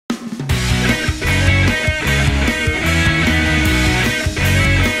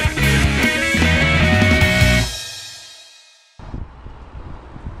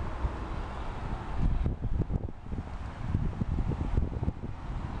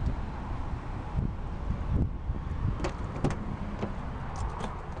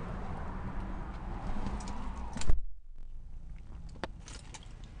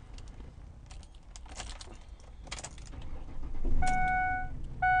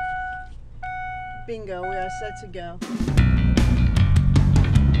Bingo, we are set to go.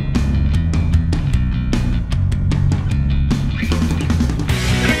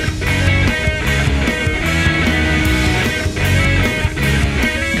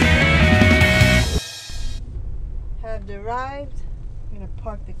 Have arrived. I'm gonna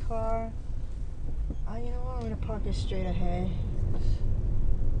park the car. Oh, you know what? I'm gonna park it straight ahead.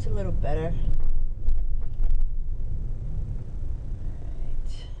 It's a little better.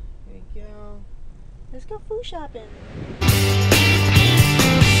 Alright, here we go. Let's go food shopping.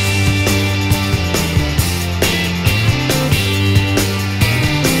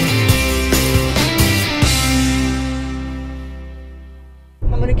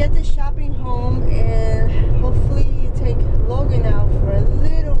 I'm gonna get this shopping home and hopefully take Logan out for a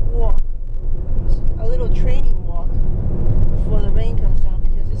little walk, a little training walk before the rain comes down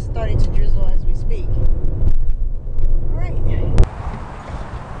because it's starting to drizzle as we speak. Alright.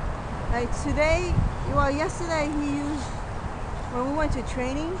 Alright, today, well yesterday when we went to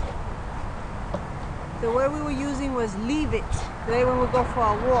training, the word we were using was leave it. Today when we go for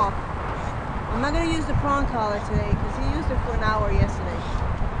a walk, I'm not going to use the prawn collar today because he used it for an hour yesterday.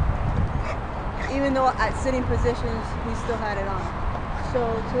 Even though at sitting positions, he still had it on.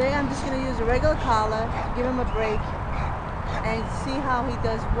 So today I'm just going to use a regular collar, give him a break, and see how he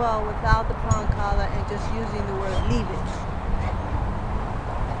does well without the prawn collar and just using the word leave it.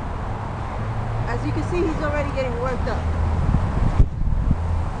 As you can see, he's already getting worked up.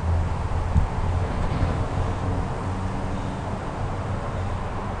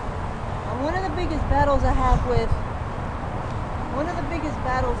 And one of the biggest battles I have with him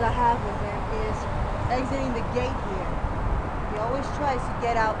is exiting the gate here. He always tries to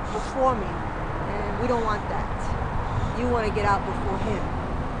get out before me, and we don't want that. You want to get out before him.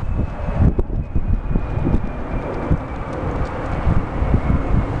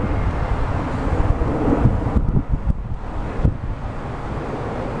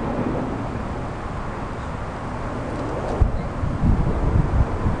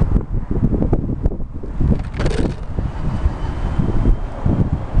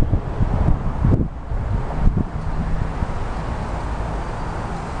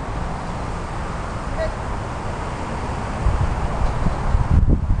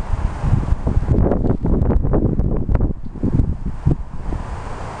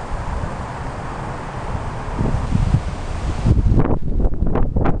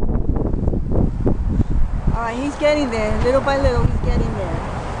 He's getting there, little by little he's getting there.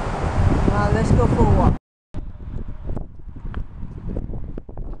 Let's go for a walk.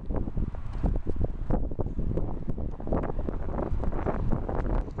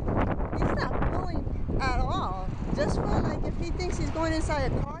 He's not pulling at all. Just for like if he thinks he's going inside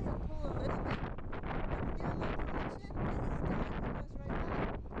a car, he'll pull a little bit. Give him more traction and he's done. He goes right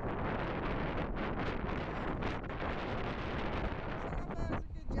back. So that was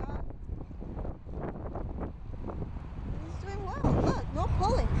a good job. He's doing well. Look, no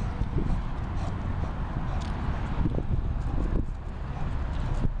pulling.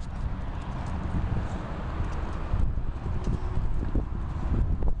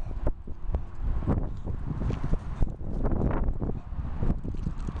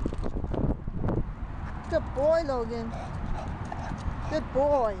 Good boy, Logan. Good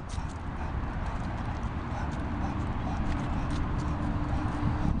boy.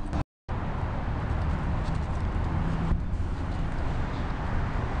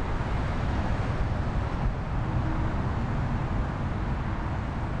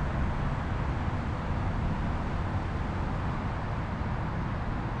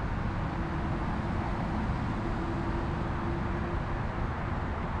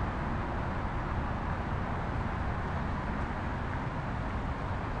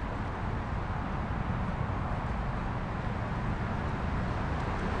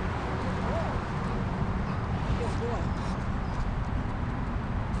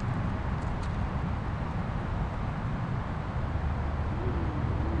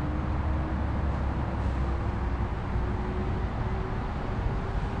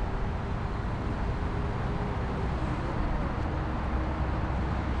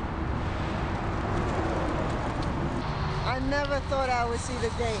 I never thought I would see the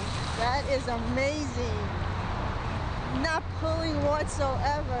day. That is amazing. Not pulling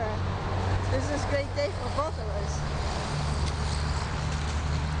whatsoever. This is a great day for both of us.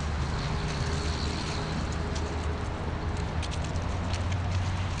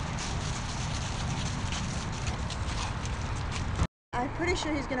 I'm pretty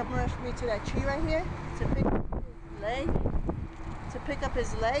sure he's gonna rush me to that tree right here to pick up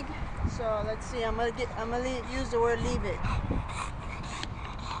his leg. So let's see. I'm gonna use the word leave it.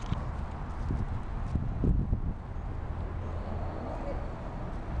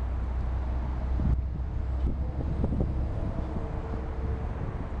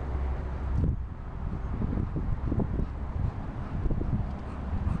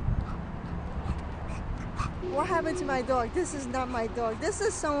 What happened to my dog? This is not my dog. This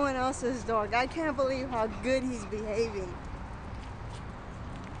is someone else's dog. I can't believe how good he's behaving.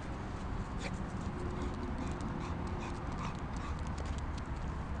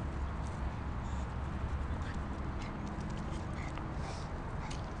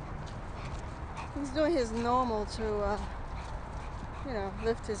 He's doing his normal to, you know,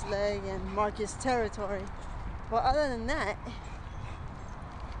 lift his leg and mark his territory. But other than that,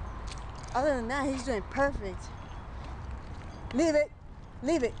 he's doing perfect. Leave it.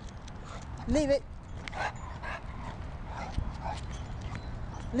 Leave it. Leave it.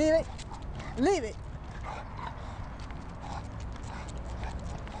 Leave it. Leave it.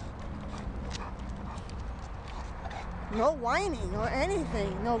 No whining or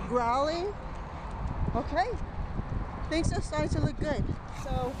anything. No growling. Okay. Things are starting to look good.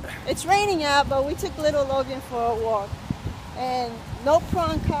 So it's raining out, but we took little Logan for a walk. And no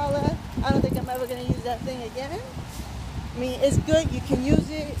prong collar. I don't think I'm ever going to use that thing again. I mean, it's good. You can use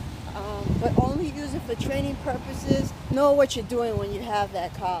it, but only use it for training purposes. Know what you're doing when you have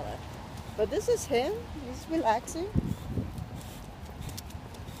that collar. But this is him. He's relaxing.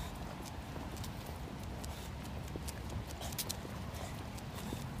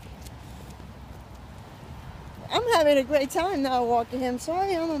 I'm having a great time now walking him.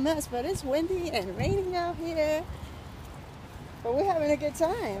 Sorry I'm a mess, but it's windy and raining out here. But we're having a good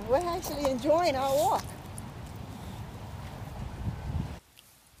time. We're actually enjoying our walk.